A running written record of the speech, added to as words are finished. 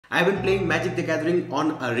I've been playing Magic the Gathering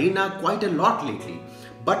on Arena quite a lot lately,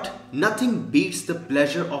 but nothing beats the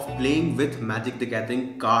pleasure of playing with Magic the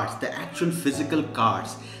Gathering cards, the actual physical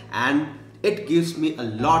cards, and it gives me a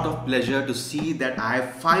lot of pleasure to see that I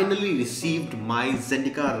have finally received my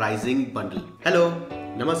Zendikar Rising bundle. Hello,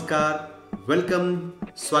 Namaskar, welcome,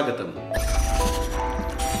 Swagatam.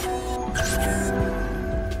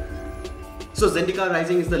 So Zendikar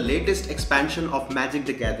Rising is the latest expansion of Magic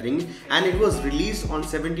the Gathering and it was released on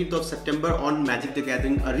 17th of September on Magic the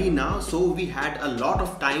Gathering Arena. So we had a lot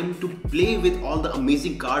of time to play with all the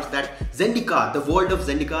amazing cards that Zendikar, the world of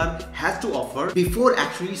Zendikar has to offer before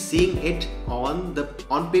actually seeing it on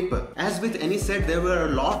paper. As with any set, there were a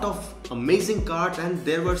lot of amazing cards and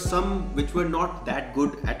there were some which were not that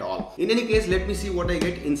good at all. In any case, let me see what I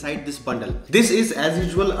get inside this bundle. This is as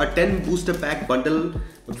usual a 10 booster pack bundle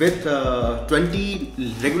with 20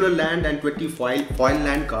 regular land and 20 foil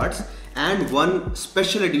land cards and one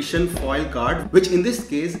special edition foil card, which in this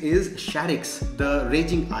case is Sharix, the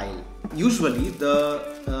Raging Isle. Usually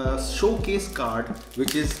the showcase card,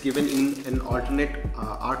 which is given in an alternate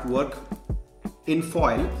artwork in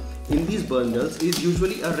foil in these bundles, is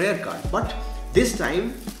usually a rare card, but this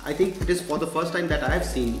time I think it is for the first time that I have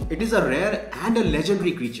seen it is a rare and a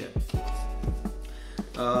legendary creature.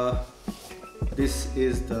 This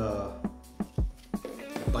is the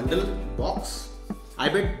bundle box. I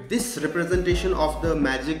bet this representation of the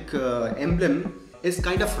magic emblem is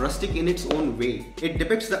kind of rustic in its own way. It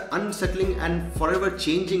depicts the unsettling and forever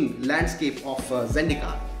changing landscape of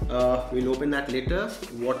Zendikar. We'll open that later.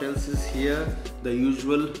 What else is here? The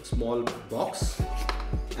usual small box.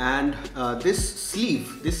 And this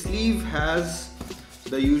sleeve has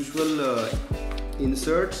the usual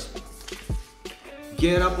inserts.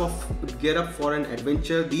 Gear up for an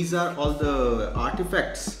adventure. These are all the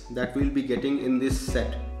artifacts that we'll be getting in this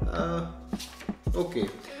set. Okay.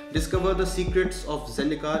 Discover the secrets of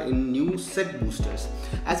Zendikar in new set boosters.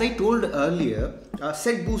 As I told earlier,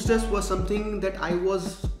 set boosters was something that I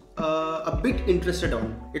was a bit interested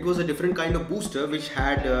on. It was a different kind of booster which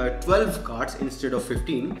had 12 cards instead of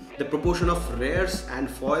 15. The proportion of rares and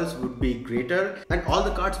foils would be greater and all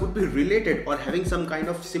the cards would be related or having some kind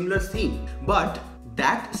of similar theme. But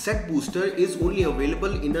that set booster is only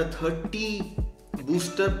available in a 30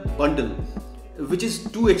 booster bundle, which is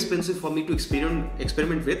too expensive for me to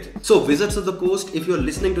experiment with. So Wizards of the Coast, if you're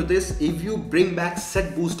listening to this, if you bring back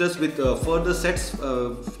set boosters with further sets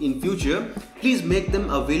in future, please make them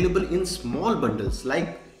available in small bundles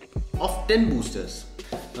like of 10 boosters.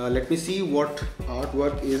 Let me see what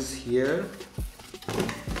artwork is here.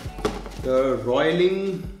 The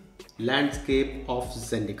roiling landscape of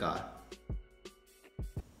Zendikar.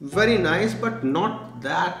 Very nice, but not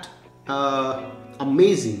that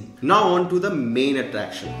amazing. Now on to the main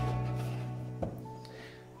attraction.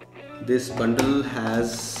 This bundle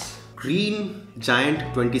has green giant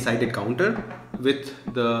 20-sided counter with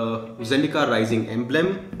the Zendikar Rising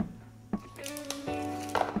emblem.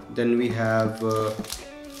 Then we have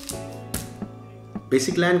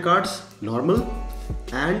basic land cards, normal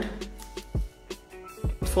and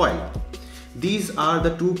foil. These are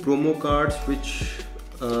the two promo cards which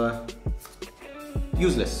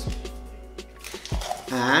useless.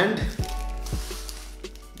 And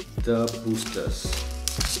the boosters.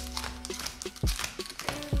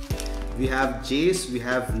 We have Jace, we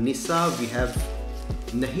have Nissa, we have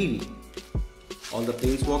Nahiri, all the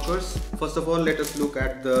planeswalkers. First of all, let us look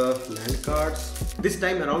at the land cards. This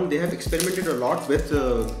time around they have experimented a lot with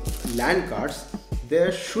land cards.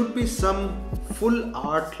 There should be some full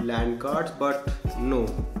art land cards, but no,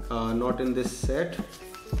 not in this set.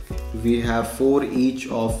 We have 4 each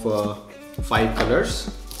of 5 colors.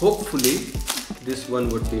 Hopefully this one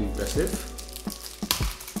would be impressive.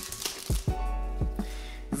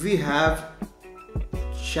 We have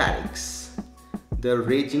Sharix, the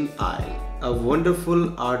Raging Isle, a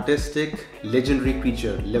wonderful artistic legendary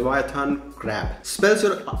creature, Leviathan Crab. Spells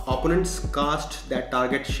your opponents cast that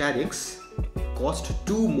target Sharix cost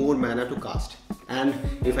 2 more mana to cast, and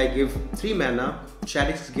if I give 3 mana,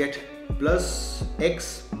 Sharix get plus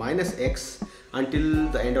X minus X until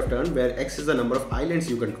the end of turn, where X is the number of islands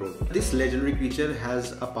you control. This legendary creature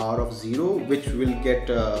has a power of 0, which will get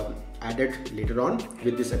added later on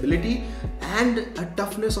with this ability, and a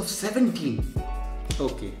toughness of 17.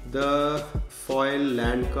 Okay, the foil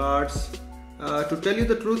land cards. To tell you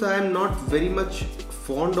the truth, I am not very much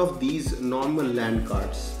fond of these normal land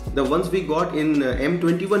cards. The ones we got in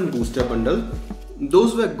M21 booster bundle,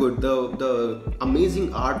 those were good. The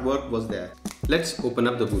amazing artwork was there. Let's open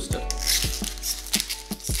up the booster.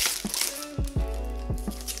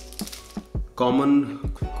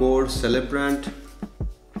 Common Core Celebrant,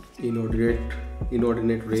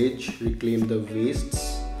 Inordinate Rage, Reclaim the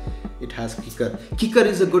Wastes. It has Kicker. Kicker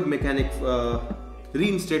is a good mechanic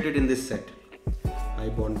reinstated in this set.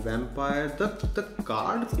 Highborn Vampire. The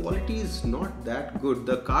card quality is not that good.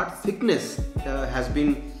 The card thickness has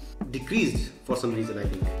been decreased for some reason, I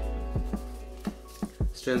think.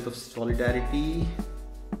 Strength of Solidarity.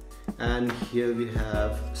 And here we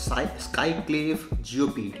have Skyclave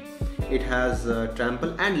Geopede. It has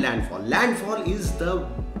Trample and Landfall. Landfall is the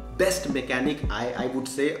best mechanic, I would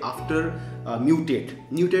say, after Mutate.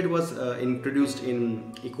 Mutate was introduced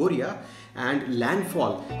in Ikoria, and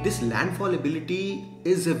Landfall. This Landfall ability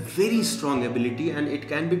is a very strong ability and it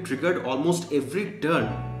can be triggered almost every turn.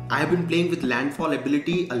 I have been playing with Landfall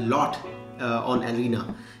ability a lot on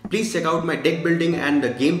Arena. Please check out my deck building and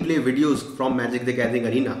gameplay videos from Magic the Gathering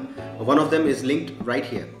Arena. One of them is linked right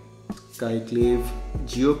here. Skyclave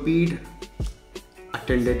Geopede,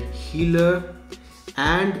 Attended Healer,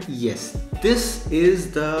 and yes, this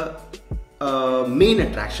is the main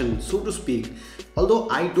attraction, so to speak. Although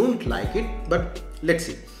I don't like it, but let's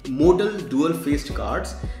see. Modal dual-faced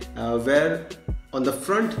cards, where on the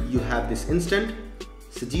front you have this instant,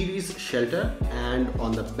 Sagiri's Shelter, and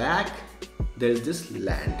on the back there is this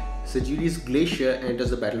land. Sagiri's Glacier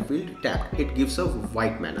enters the battlefield tapped. It gives a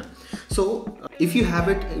white mana. So if you have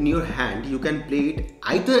it in your hand, you can play it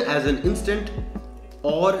either as an instant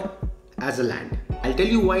or as a land. I'll tell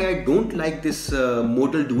you why I don't like this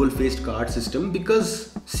modal dual-faced card system,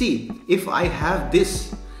 because see, if I have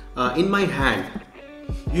this in my hand,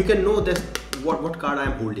 you can know that what card I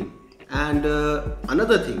am holding. And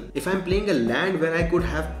another thing, if I'm playing a land where I could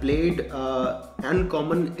have played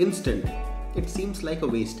uncommon instant, it seems like a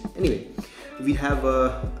waste. Anyway, we have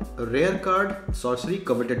a rare card, Sorcery,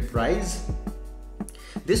 Coveted Prize.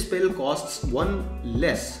 This spell costs 1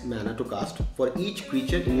 less mana to cast for each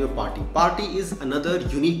creature in your party. Party is another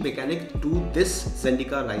unique mechanic to this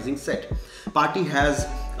Zendikar Rising set. Party has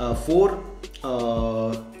 4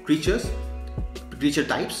 creature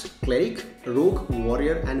types: Cleric, Rogue,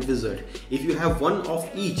 Warrior and Wizard. If you have one of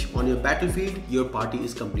each on your battlefield, your party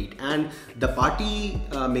is complete, and the party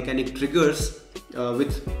mechanic triggers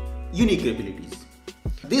with unique abilities.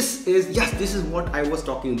 This is what I was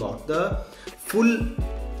talking about, the full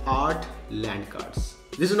art land cards.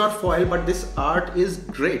 This is not foil, but this art is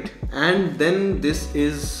great. And then this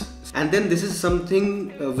is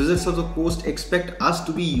something Wizards of the Coast expect us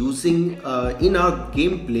to be using in our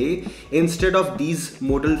gameplay instead of these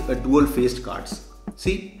modal dual-faced cards.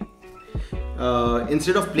 See,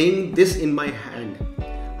 instead of playing this in my hand,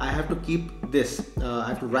 I have to keep this. I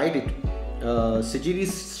have to write it.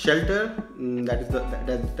 Sagiri's Shelter,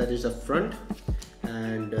 that is the front,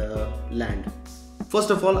 and land. First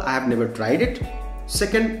of all, I have never tried it.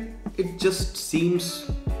 Second, it just seems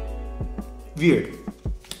weird.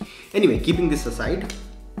 Anyway, keeping this aside,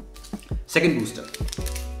 second booster.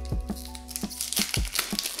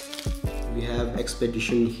 We have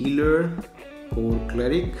Expedition Healer, Core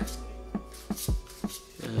Cleric,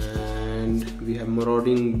 and we have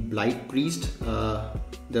Marauding Blight Priest.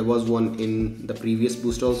 There was one in the previous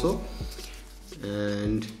booster also.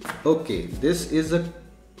 And okay, this is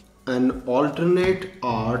an alternate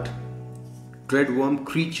art Dreadworm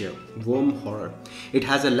creature, Worm Horror. It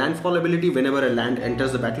has a landfall ability. Whenever a land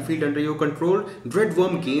enters the battlefield under your control,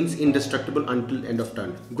 Dreadworm gains indestructible until end of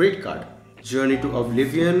turn. Great card. Journey to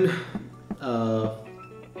Oblivion,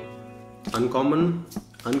 uncommon,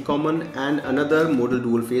 and another modal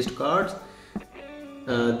dual-faced cards.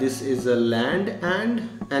 This is a land and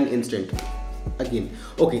an instant. Again,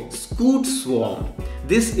 okay, Scoot Swarm.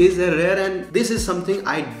 This is a rare, and this is something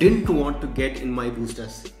I didn't want to get in my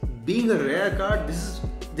boosters. Being a rare card, this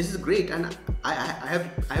is great, and I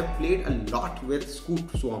have played a lot with Scoot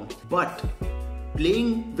Swarm. But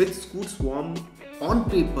playing with Scoot Swarm on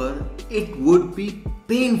paper, it would be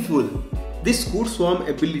painful. This Scoot Swarm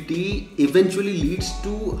ability eventually leads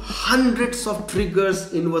to hundreds of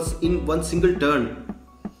triggers in one single turn.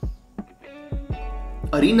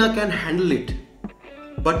 Arena can handle it,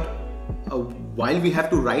 but while we have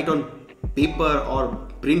to write on paper or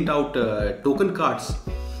print out token cards,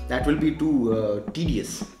 that will be too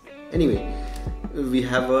tedious. Anyway, we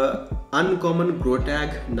have a uncommon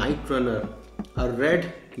Grotag Night Runner, a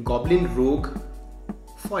red Goblin Rogue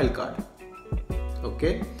foil card.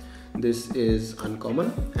 Okay, this is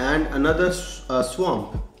uncommon, and another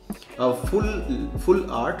Swamp, a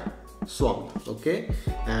full art Swamp. Okay,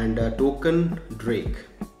 and a token Drake.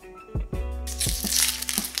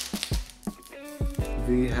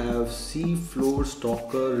 We have Sea Floor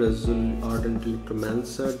Stalker, Ardent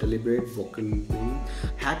Electromancer, Deliberate Vulcan,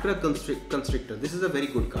 Hacker Constrictor. This is a very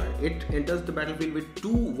good card. It enters the battlefield with 2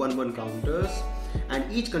 1/1 counters,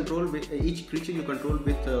 and each creature you control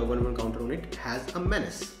with 1/1 counter on it has a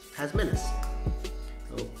menace.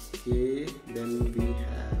 Okay, then we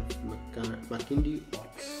have Makindi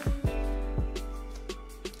Ox.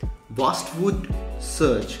 Vastwood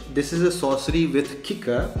Surge. This is a sorcery with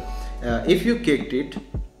kicker. If you kicked it,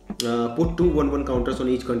 put 2 1/1 counters on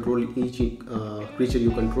each creature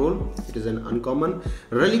you control. It is an uncommon.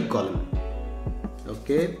 Relic Golem.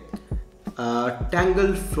 Okay.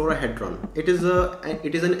 Tangled Florahedron. It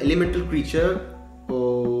is an elemental creature,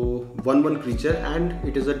 1/1 creature, and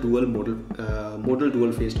it is a modal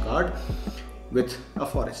dual-faced card with a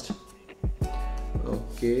forest.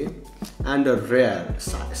 Okay, and a rare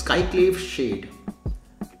Skyclave Shade.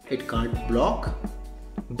 It can't block,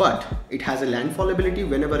 but it has a landfall ability.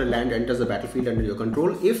 Whenever a land enters the battlefield under your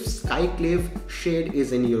control, if Skyclave Shade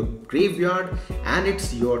is in your graveyard and it's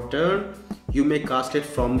your turn, you may cast it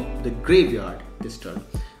from the graveyard this turn.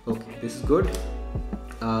 Okay, this is good.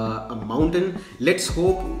 A mountain. Let's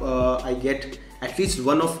hope I get at least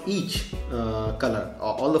one of each color,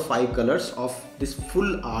 all the 5 colors of this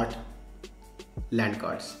full art land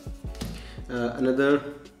cards. Another,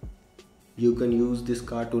 you can use this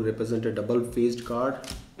card to represent a double faced card.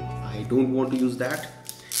 I don't want to use that.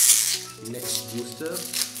 Next booster,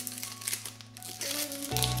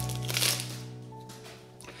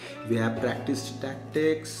 we have Practiced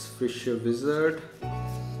Tactics, Fisher Wizard,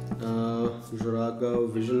 Zoraga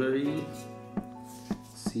Visionary,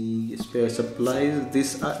 see Spare Supplies.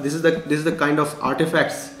 This is the kind of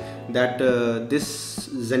artifacts that this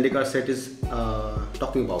Zendikar set is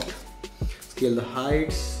talking about. Scale the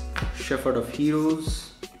Heights, Shepherd of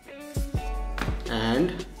Heroes,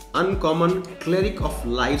 and uncommon Cleric of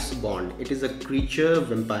Life's Bond. It is a creature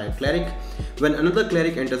vampire cleric. When another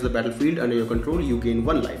cleric enters the battlefield under your control, you gain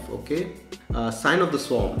 1 life. Okay. Sign of the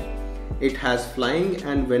Swarm. It has flying,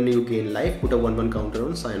 and when you gain life, put a 1/1 counter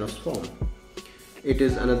on Sign of Swarm. It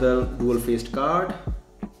is another dual-faced card.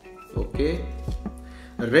 Okay.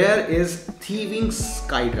 Rare is Thieving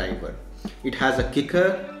Skydriver. It has a kicker.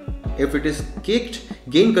 If it is kicked,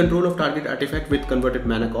 gain control of target artifact with converted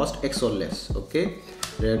mana cost X or less. Okay.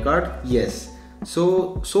 Rare card. Yes.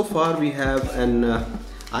 So far we have an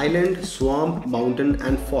island, swamp, mountain,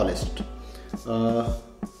 and forest.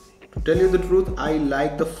 To tell you the truth, I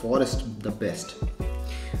like the forest the best.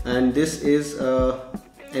 And this is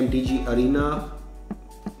MTG Arena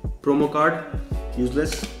promo card.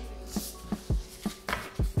 Useless.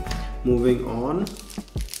 Moving on.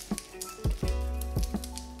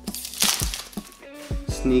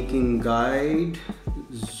 Sneaking Guide,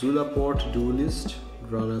 Zulaport Duelist,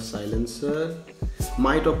 Drana Silencer,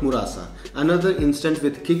 Might of Murasa. Another instant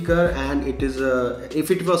with kicker, and it is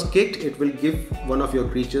if it was kicked, it will give one of your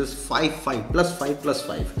creatures 5/5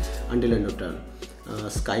 +5/+5 until end of turn.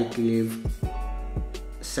 Skyclave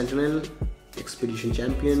Sentinel, Expedition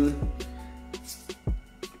Champion,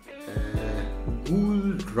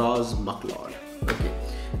 Ghoul-Draz Mucklord. Okay,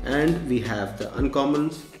 and we have the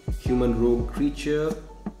uncommons, Human Rogue Creature,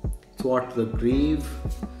 Thwart the Grave.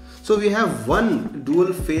 So we have 1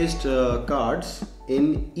 dual-faced cards in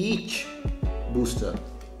each booster,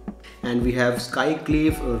 and we have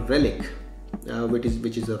Skyclave Relic,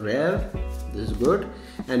 which is a rare. This is good.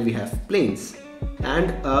 And we have Plains and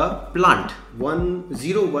a plant,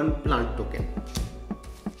 1/0/1 plant token.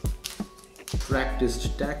 Practiced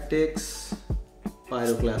Tactics,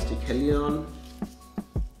 Pyroclastic Helion,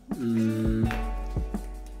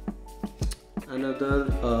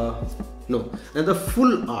 another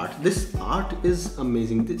full art. This art is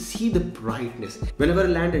amazing. See the brightness. Whenever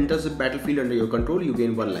a land enters the battlefield under your control, you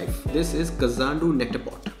gain 1 life. This is Kazandu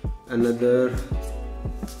Nectapot. Another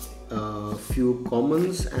few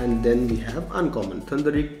commons, and then we have uncommon.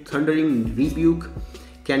 Thundering Rebuke,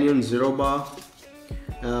 Canyon Zeroba,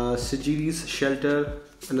 Sigiri's Shelter,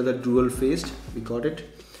 another dual faced, we got it.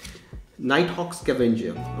 Nighthawk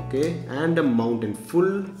Scavenger, okay, and a mountain,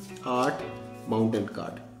 full art mountain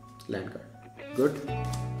card, land card. Good.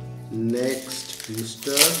 Next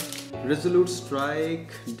booster, Resolute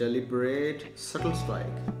Strike, Deliberate, Subtle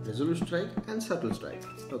Strike, Resolute Strike and Subtle Strike.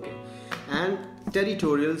 Okay, and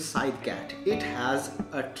Territorial Sidecat. It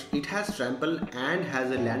has trample and has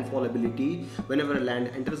a landfall ability. Whenever a land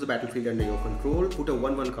enters the battlefield under your control, put a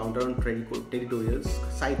 1/1 counter on Territorial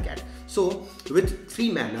Sidecat. So with 3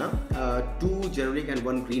 mana, 2 generic and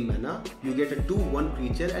 1 green mana, you get a 2/1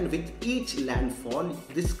 creature, and with each landfall,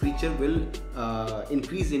 this creature will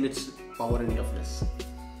increase in its power and toughness.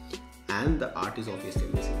 and the art is obviously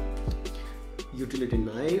amazing. Utility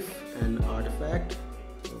knife and artifact.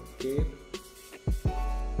 Okay.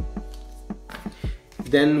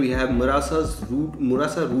 Then we have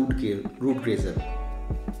Murasa root grazer.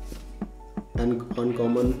 And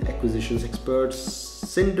uncommon acquisitions experts,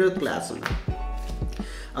 Cinder Classroom.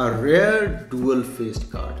 A rare dual-faced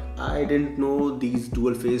card. I didn't know these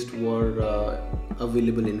dual-faced were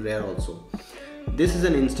available in rare also. This is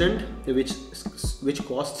an instant which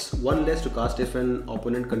costs 1 less to cast if an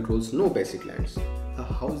opponent controls no basic lands.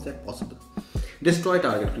 How is that possible? Destroy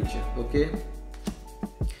target creature. Okay.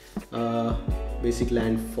 Basic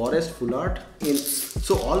land forest full art.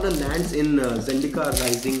 So all the lands in Zendikar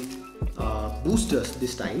Rising boosters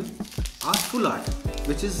this time are full art,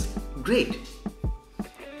 which is great.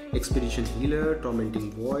 Expedition Healer,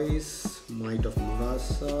 Tormenting Voice, Might of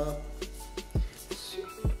Murasa,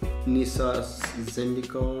 Nisa's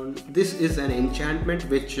Zendikar. This is an enchantment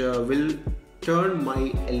which will turn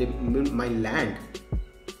my land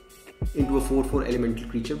into a 4/4 elemental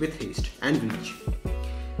creature with haste and reach.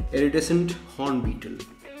 Iridescent Horn Beetle.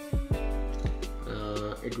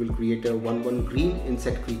 It will create a 1/1 green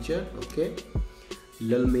insect creature. Okay.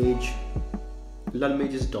 Lull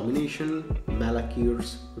Mage's Domination, Malakir's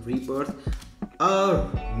Rebirth.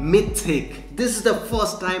 Mythic. This is the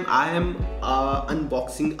first time I am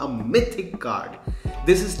unboxing a Mythic card.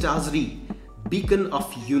 This is Tazri, Beacon of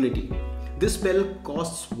Unity. This spell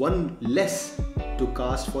costs 1 less to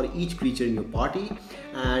cast for each creature in your party,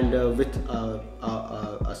 and with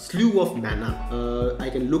a slew of mana, I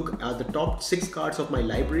can look at the top 6 cards of my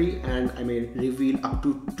library and I may reveal up to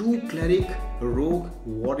 2 cleric, rogue,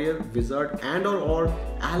 warrior, wizard and or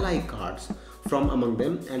ally cards from among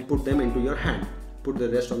them and put them into your hand. Put the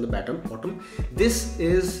rest on the bottom. This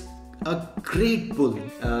is a great pull.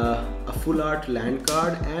 A full art land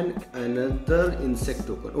card and another insect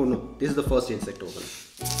token. Oh no, this is the first insect token.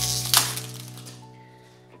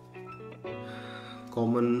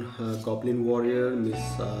 Common Goblin Warrior, Miss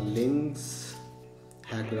Lynx,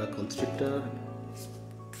 Hagra Constrictor,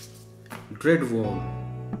 Dreadworm.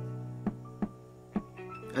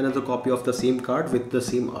 Another copy of the same card with the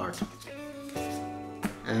same art.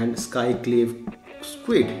 And Skyclave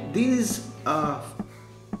Squid. These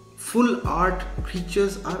full art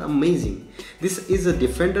creatures are amazing. This is a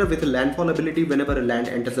defender with a landfall ability. Whenever a land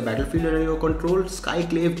enters the battlefield under your control,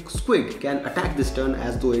 Skyclave Squid can attack this turn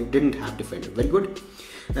as though it didn't have defender. Very good.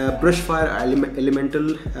 Brushfire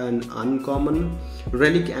Elemental, an uncommon.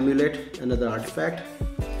 Relic Amulet, another artifact.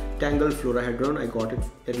 Tangled Florahedron, I got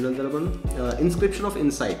it, another one. Inscription of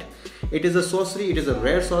Insight. It is a sorcery, it is a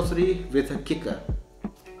rare sorcery with a kicker.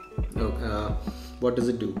 What does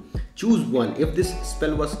it do? Choose 1. If this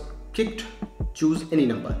spell was kicked, choose any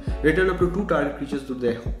number. Return up to 2 target creatures to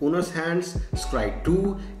their owner's hands, scry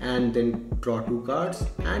 2 and then draw 2 cards,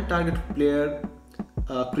 and target player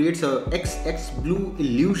creates a XX blue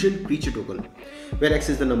illusion creature token where X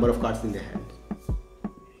is the number of cards in their hand.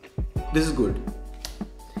 This is good.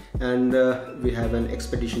 And we have an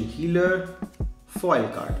Expedition Healer foil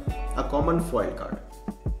card, a common foil card.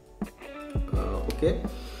 Okay,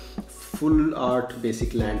 full art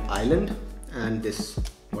basic land island, and this,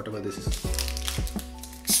 whatever this is.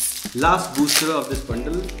 Last booster of this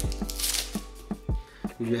bundle,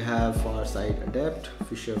 we have Farside Adept,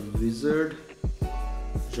 Fisher Wizard,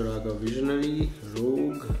 Joraga Visionary,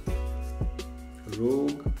 Rogue,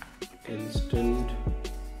 Instant,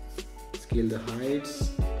 Scale the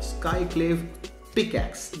Heights, Skyclave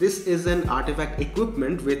Pickaxe. This is an artifact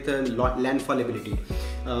equipment with a landfall ability.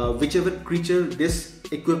 Whichever creature this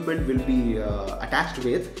equipment will be attached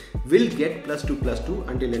with will get +2/+2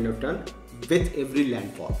 until end of turn with every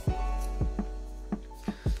landfall.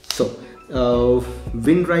 So,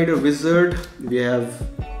 Windrider Wizard, we have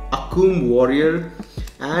Akum Warrior,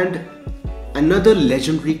 and another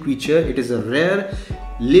legendary creature. It is a rare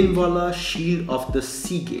Linvala Shield of the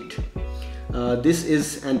Seagate. This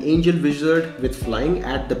is an angel wizard with flying.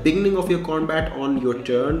 At the beginning of your combat on your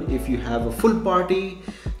turn, if you have a full party,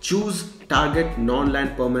 choose target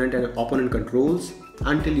non-land permanent and opponent controls.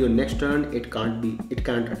 Until your next turn, it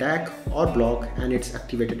can't attack or block, and its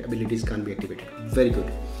activated abilities can't be activated. Very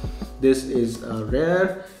good. This is a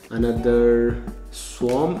rare. Another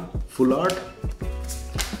Swarm full art.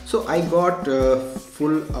 So I got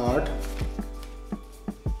full art.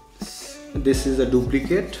 This is a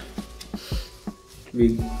duplicate.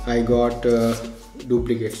 I got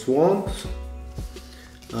duplicate swarms.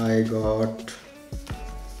 I got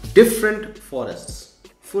different forests.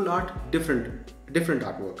 Full art, different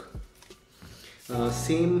artwork.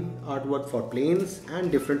 Same artwork for plains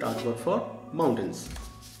and different artwork for mountains.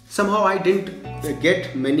 Somehow I didn't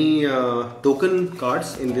get many token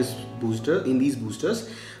cards in these boosters,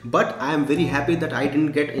 but I am very happy that I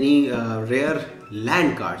didn't get any rare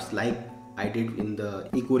land cards like I did in the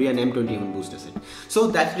Ikoria M21 booster set. So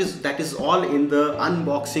that is all in the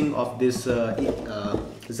unboxing of this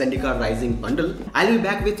Zendikar Rising bundle. I'll be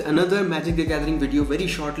back with another Magic the Gathering video very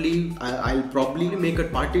shortly. I'll probably make a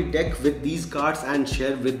party deck with these cards and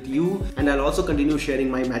share with you, and I'll also continue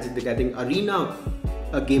sharing my Magic the Gathering Arena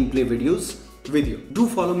gameplay videos with you. Do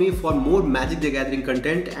follow me for more Magic the Gathering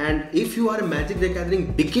content, and if you are a Magic the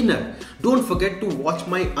Gathering beginner, don't forget to watch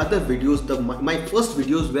my other videos, my first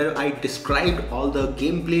videos where I described all the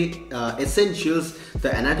gameplay essentials,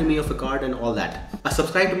 the anatomy of a card and all that.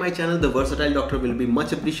 Subscribe to my channel, The Versatile Doctor, will be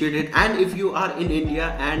much appreciated. And if you are in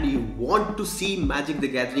India and you want to see Magic the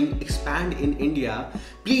Gathering expand in India,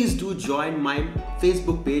 please do join my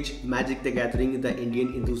Facebook page, Magic the Gathering, the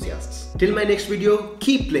Indian Enthusiasts. Till my next video,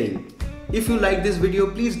 keep playing. If you like this video,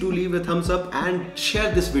 please do leave a thumbs up and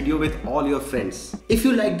share this video with all your friends. If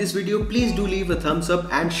you like this video, please do leave a thumbs up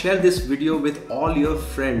and share this video with all your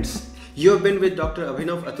friends. You have been with Dr.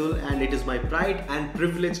 Abhinav Atul, and it is my pride and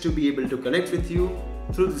privilege to be able to connect with you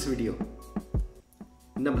through this video.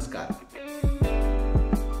 Namaskar.